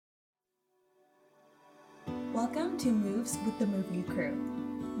Welcome to Moves with the Move You crew.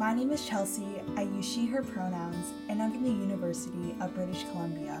 My name is Chelsea, I use she, her pronouns, and I'm from the University of British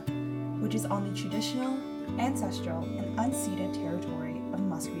Columbia, which is on the traditional, ancestral, and unceded territory of the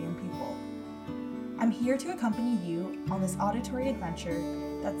Musqueam people. I'm here to accompany you on this auditory adventure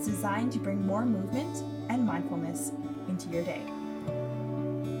that's designed to bring more movement and mindfulness into your day.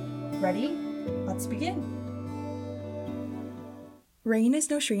 Ready? Let's begin. Rain is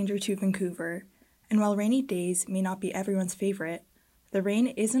no stranger to Vancouver, and while rainy days may not be everyone's favorite, the rain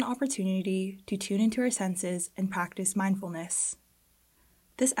is an opportunity to tune into our senses and practice mindfulness.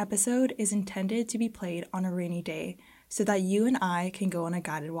 This episode is intended to be played on a rainy day so that you and I can go on a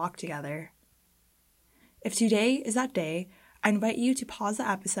guided walk together. If today is that day, I invite you to pause the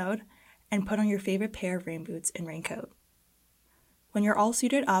episode and put on your favorite pair of rain boots and raincoat. When you're all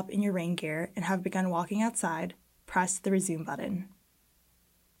suited up in your rain gear and have begun walking outside, press the resume button.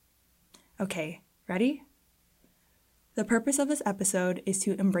 Okay, ready? The purpose of this episode is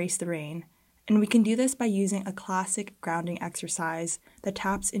to embrace the rain, and we can do this by using a classic grounding exercise that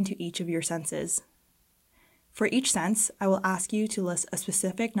taps into each of your senses. For each sense, I will ask you to list a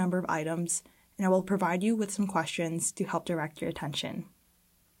specific number of items, and I will provide you with some questions to help direct your attention.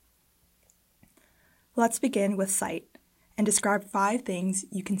 Let's begin with sight, and describe 5 things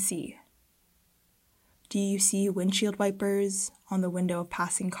you can see. Do you see windshield wipers on the window of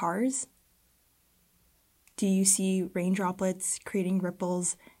passing cars? Do you see rain droplets creating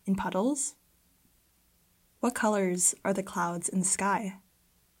ripples in puddles? What colors are the clouds in the sky?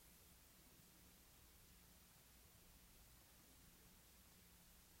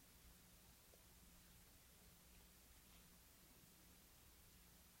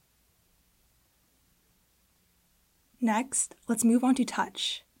 Next, let's move on to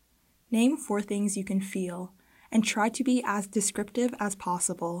touch. Name 4 things you can feel and try to be as descriptive as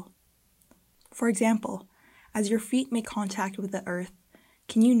possible. For example, as your feet make contact with the earth,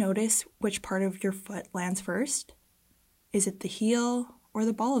 can you notice which part of your foot lands first? Is it the heel or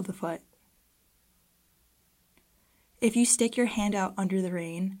the ball of the foot? If you stick your hand out under the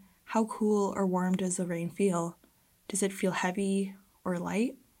rain, how cool or warm does the rain feel? Does it feel heavy or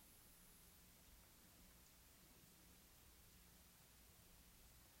light?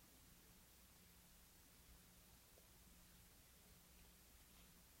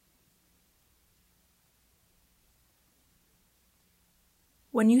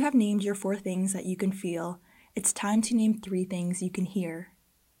 When you have named your 4 things that you can feel, it's time to name 3 things you can hear.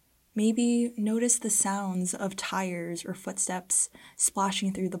 Maybe notice the sounds of tires or footsteps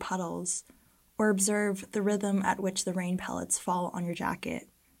splashing through the puddles, or observe the rhythm at which the rain pellets fall on your jacket.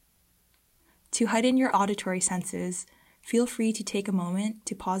 To heighten your auditory senses, feel free to take a moment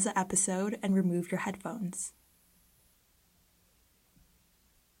to pause the episode and remove your headphones.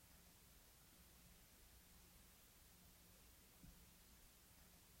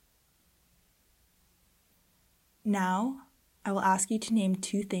 Now, I will ask you to name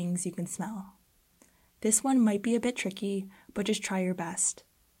 2 things you can smell. This one might be a bit tricky, but just try your best.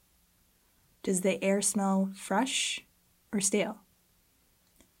 Does the air smell fresh or stale?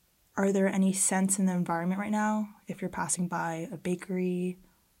 Are there any scents in the environment right now if you're passing by a bakery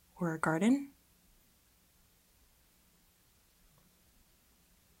or a garden?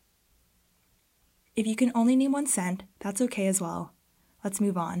 If you can only name 1 scent, that's okay as well. Let's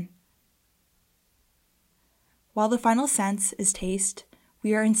move on. While the final sense is taste,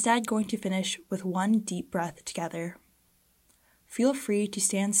 we are instead going to finish with 1 deep breath together. Feel free to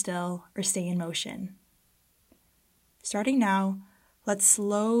stand still or stay in motion. Starting now, let's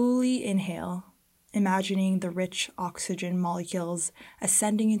slowly inhale, imagining the rich oxygen molecules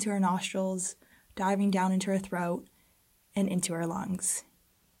ascending into our nostrils, diving down into our throat, and into our lungs.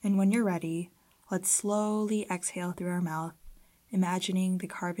 And when you're ready, let's slowly exhale through our mouth, imagining the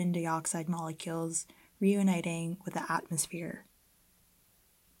carbon dioxide molecules reuniting with the atmosphere.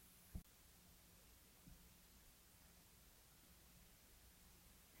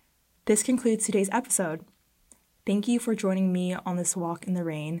 This concludes today's episode. Thank you for joining me on this walk in the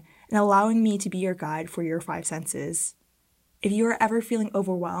rain and allowing me to be your guide for your 5 senses. If you are ever feeling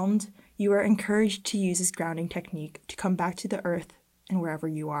overwhelmed, you are encouraged to use this grounding technique to come back to the earth and wherever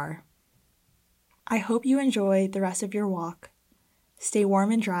you are. I hope you enjoy the rest of your walk. Stay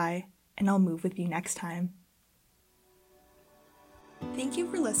warm and dry, and I'll move with you next time. Thank you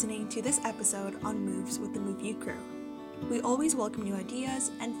for listening to this episode on Moves with the Move You crew. We always welcome new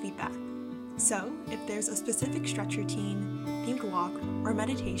ideas and feedback. So, if there's a specific stretch routine, themed walk, or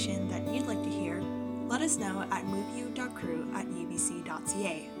meditation that you'd like to hear, let us know at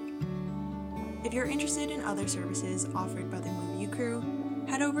moveyou.crew@ubc.ca. If you're interested in other services offered by the Move You crew,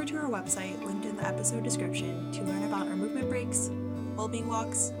 Head over to our website linked in the episode description to learn about our movement breaks, well-being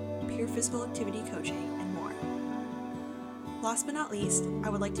walks, peer physical activity coaching, and more. Last but not least, I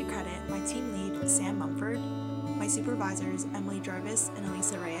would like to credit my team lead, Sam Mumford, my supervisors, Emily Jarvis and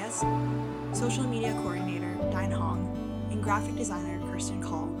Elisa Reyes, social media coordinator, Diane Hong, and graphic designer, Kirsten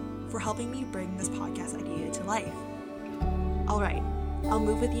Call, for helping me bring this podcast idea to life. All right, I'll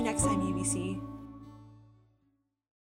move with you next time, UBC.